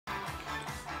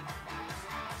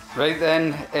Right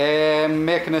then,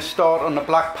 making a start on the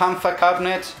Black Panther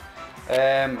cabinet.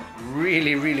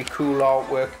 Really cool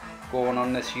artwork going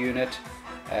on this unit.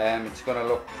 It's going to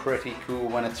look pretty cool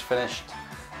when it's finished.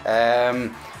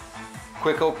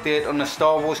 Quick update on the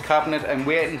Star Wars cabinet. I'm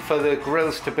waiting for the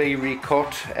grills to be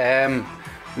recut.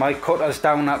 My cutter's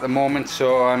down at the moment,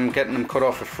 so I'm getting them cut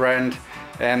off a friend.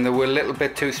 They were a little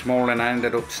bit too small and I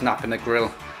ended up snapping the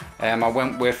grill. I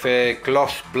went with a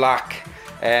gloss black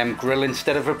grill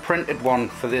instead of a printed one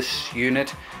for this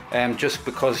unit, just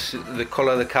because the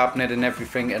colour of the cabinet and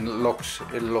everything, and it looks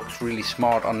really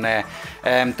smart on there.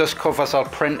 Dust covers I'll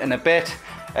print in a bit.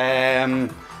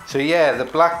 So yeah, the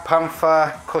Black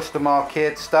Panther custom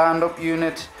arcade stand-up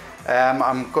unit.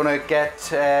 I'm gonna get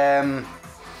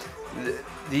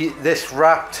this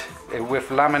wrapped with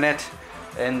laminate,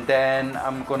 and then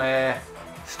I'm gonna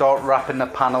start wrapping the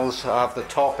panels. I have the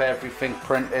top, everything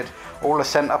printed, all the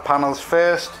center panels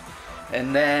first,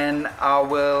 and then I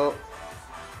will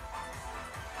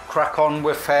crack on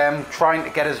with trying to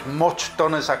get as much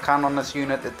done as I can on this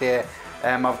unit today.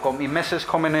 I've got my missus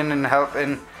coming in and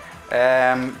helping,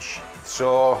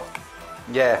 so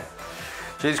yeah,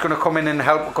 she's going to come in and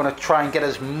help. We're going to try and get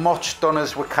as much done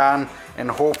as we can, and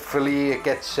hopefully it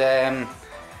gets a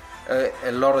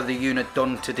lot of the unit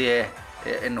done today,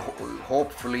 and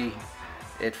hopefully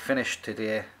it finished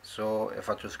today. So if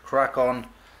I just crack on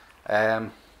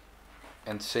and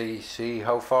see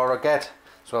how far I get.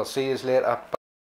 So I'll see you later.